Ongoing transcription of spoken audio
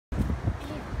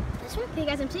Okay,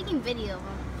 guys, I'm taking video of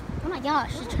them. Oh my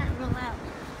gosh, she's trying to roll out.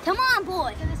 Come on,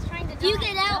 boy. Do you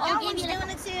get out? That I'll one's give you doing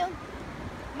it too.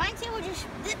 Mine too. We're just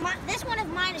this one of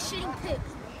mine is shooting poop.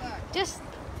 Just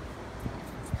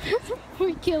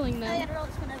we're killing I them. gotta roll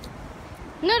this one over.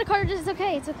 No, the Carter, it's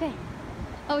okay. It's okay.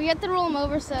 Oh, you have to roll them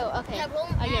over. So okay, Yeah, roll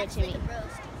them I'll give back it so to they me. can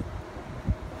roast.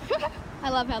 I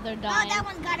love how they're Oh, dying. that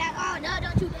one got out. Oh no,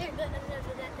 don't you dare do that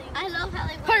thing. I love how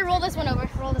they Carter, roll this one over.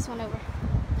 Roll this one over.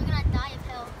 They're gonna die of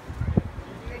hell.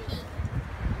 Their heat.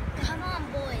 Come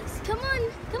on, boys. Come on, guys.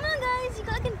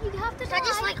 You have to Should I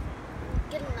just like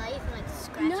get a knife and like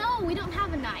scratch it? No, we don't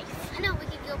have a knife. I know, we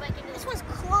could go back into this one's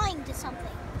clawing to something.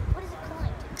 What is it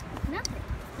clawing to? Nothing.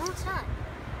 No, it's not.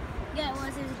 Yeah, it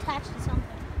was. It was attached to something.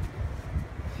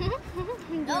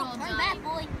 No, turn back,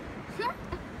 boy.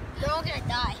 They're all gonna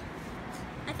die.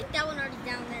 I think that one already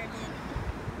down there did.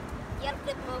 You gotta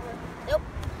flip them over. Nope.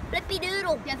 Flippy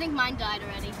doodle. Yeah, I think mine died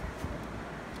already.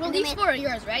 Well, And these then 4 are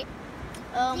yours, right?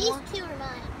 These 2 are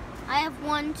mine. I have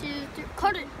 1, 2, 3.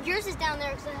 Carter, yours is down there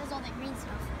because it has all the green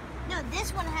stuff. No,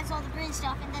 this one has all the green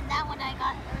stuff, and then that one I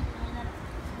got earlier.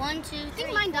 1, 2, 3. I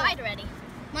think mine died already.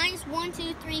 Mine's 1,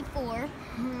 2, 3, 4.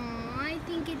 I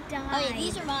think it died. Oh yeah,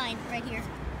 these are mine right here.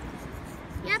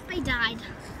 Yep, I died.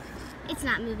 It's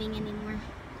not moving anymore.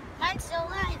 Mine's still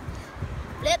alive.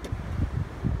 Flip.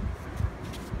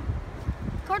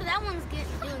 Carter, that one's good.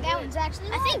 That one's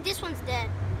actually I think this one's dead.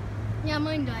 Yeah,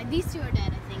 mine died. These 2 are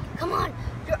dead, I think. Come on,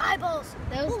 your eyeballs.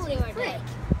 Those Holy 2 are frick. dead.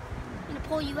 I'm gonna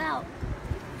pull you out.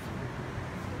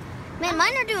 Man,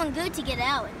 mine are doing good to get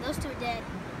out, and those 2 are dead.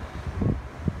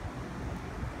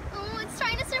 Oh, it's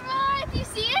trying to survive. Do you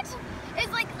see it?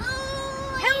 It's like,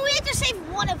 oh. Hey, we have to save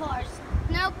one of ours.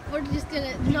 Nope, we're just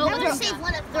gonna. No, they're we're all gonna save dead.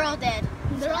 one of. They're all dead.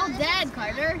 They're all dead,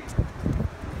 Carter.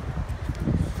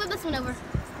 Flip this one over.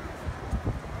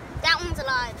 That one's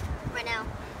alive right now.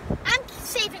 I'm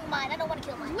saving mine. I don't want to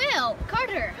kill mine. Will,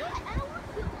 Carter. I don't want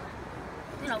to kill mine.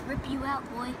 I'm gonna rip you out,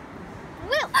 boy.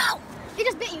 Will. Ow! It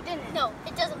just bit you, didn't it? No,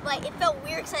 it doesn't bite. It felt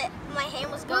weird because my hand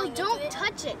was Well, going into don't it.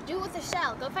 touch it. Do it with a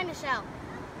shell. Go find a shell.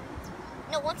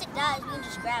 No, once it dies, we can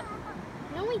just grab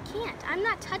it. No, we can't. I'm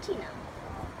not touching them.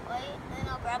 Wait, then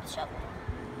I'll grab the shovel.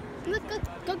 Look,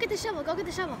 go get the shovel. Go get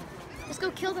the shovel. Just go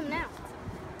kill them now.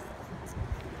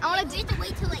 I want We have to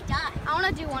wait till they die. I want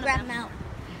to do one Grab of them them. out.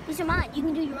 These are mine. You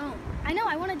can do your own. I know.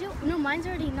 I want to do. No, mine's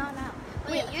already not out.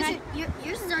 Oh, yeah,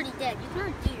 yours is already dead. You can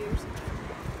already do yours.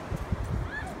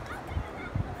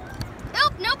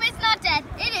 Nope, it's not dead.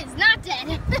 It is not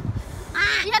dead.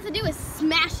 All you have to do is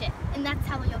smash it, and that's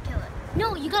how you'll kill it.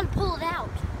 No, you gotta pull it out.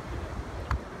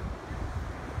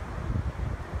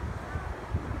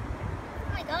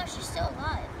 Oh my gosh, you're still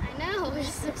alive. I know. It's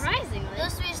surprisingly.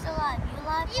 Those 3 are still alive. You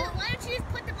alive? Yeah, why don't you just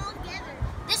put them all together?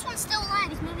 This one's still alive.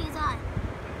 He's moving his eye.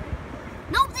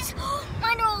 No,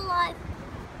 mine are all alive.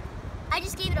 I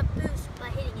just gave it a boost by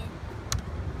hitting it.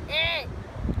 Hey,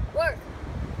 work.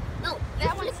 No,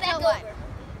 That one's still alive.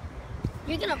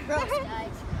 You're gonna roast,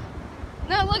 guys.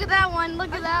 No, look at that one.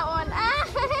 Look at that one. Why?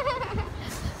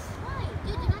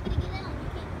 Dude, you're not gonna get out.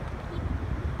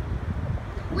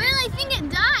 You Will, I think it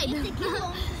died. can't. You have to kill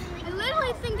them. I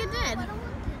literally think it did. I don't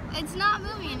want to. It's not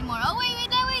moving anymore. Oh, wait.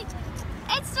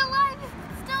 It's still alive.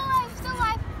 Still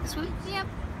alive. This one? Yep.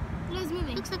 It is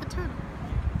moving. Looks like a turtle.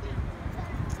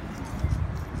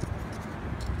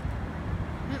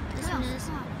 This one is.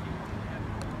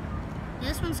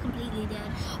 This one's completely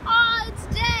dead. Oh, it's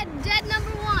dead. Dead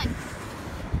number 1.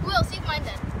 Will, see if mine's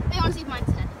dead. I want to see if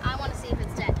mine's dead. I want to see if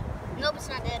it's dead. Nope, it's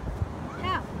not dead.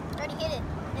 How? I already hit it,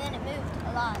 and then it moved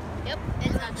a lot. Yep,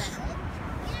 it's not dead.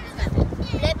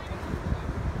 Flip.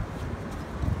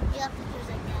 Yep, it was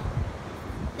like that.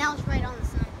 That was right on the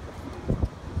sun.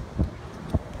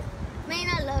 Man,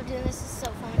 I love doing this. This is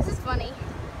so fun. This is funny.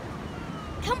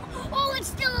 Come on. Oh, it's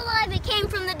still alive. It came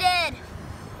from the dead.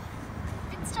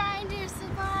 It's trying to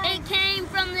survive. It came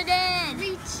from the dead.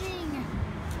 Reaching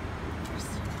for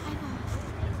survival.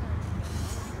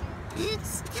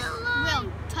 It's still alive.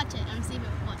 Will, touch it and see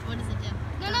what does it do.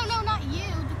 No, not you.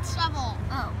 The shovel.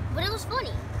 Oh, but it was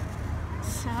funny.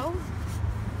 So?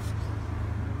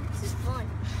 This is fun.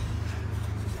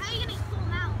 How are you going to pull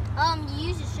them out? You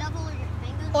use a shovel or your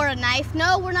fingers? Or a knife.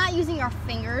 No, we're not using our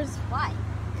fingers. Why?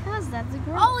 Because that's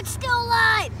gross. Oh, it's still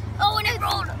alive. Oh, and it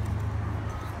rolled.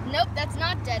 Nope, that's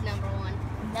not dead number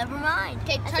 1. Never mind.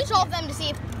 Okay, I touch think all of them to see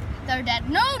if they're dead.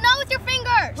 No, not with your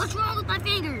fingers. What's wrong with my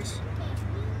fingers?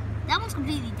 That one's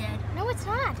completely dead. No, it's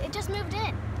not. It just moved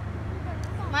in.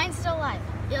 Mine's still alive.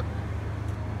 Yep.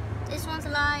 This one's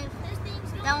alive.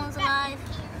 That one's alive.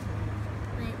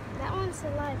 Wait. That one's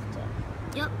alive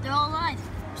too. Yep, they're all alive.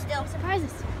 Still.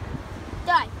 Surprises.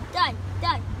 Die, die,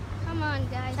 die. Come on,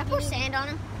 guys. guys. Should I pour sand on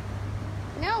him?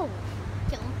 No.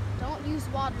 Kill him. Don't use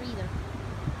water either.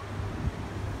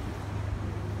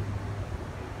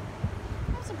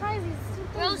 I'm surprised he's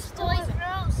Roast, boys,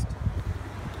 roast.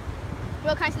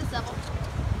 Real kind of shovel.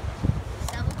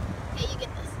 Shovel. Okay, you get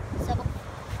this. Shovel.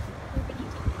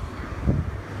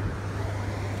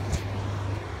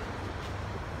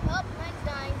 Oh, mine's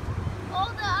dying.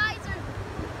 Oh, the eyes are.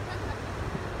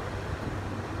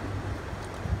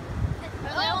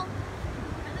 Are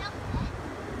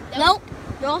they Nope.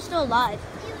 They're all still alive.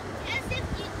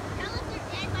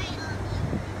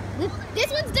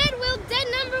 This one's dead, Will. Dead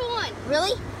number 1.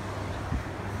 Really?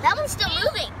 That one's still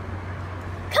moving.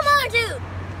 Come on, dude.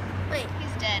 Wait.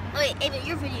 He's dead. Wait, Ava,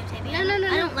 you're videotaping. No.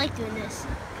 I don't like doing this.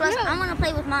 Plus, No. I want to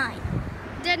play with mine.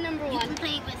 Dead number 1. You can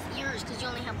play with yours because you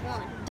only have one.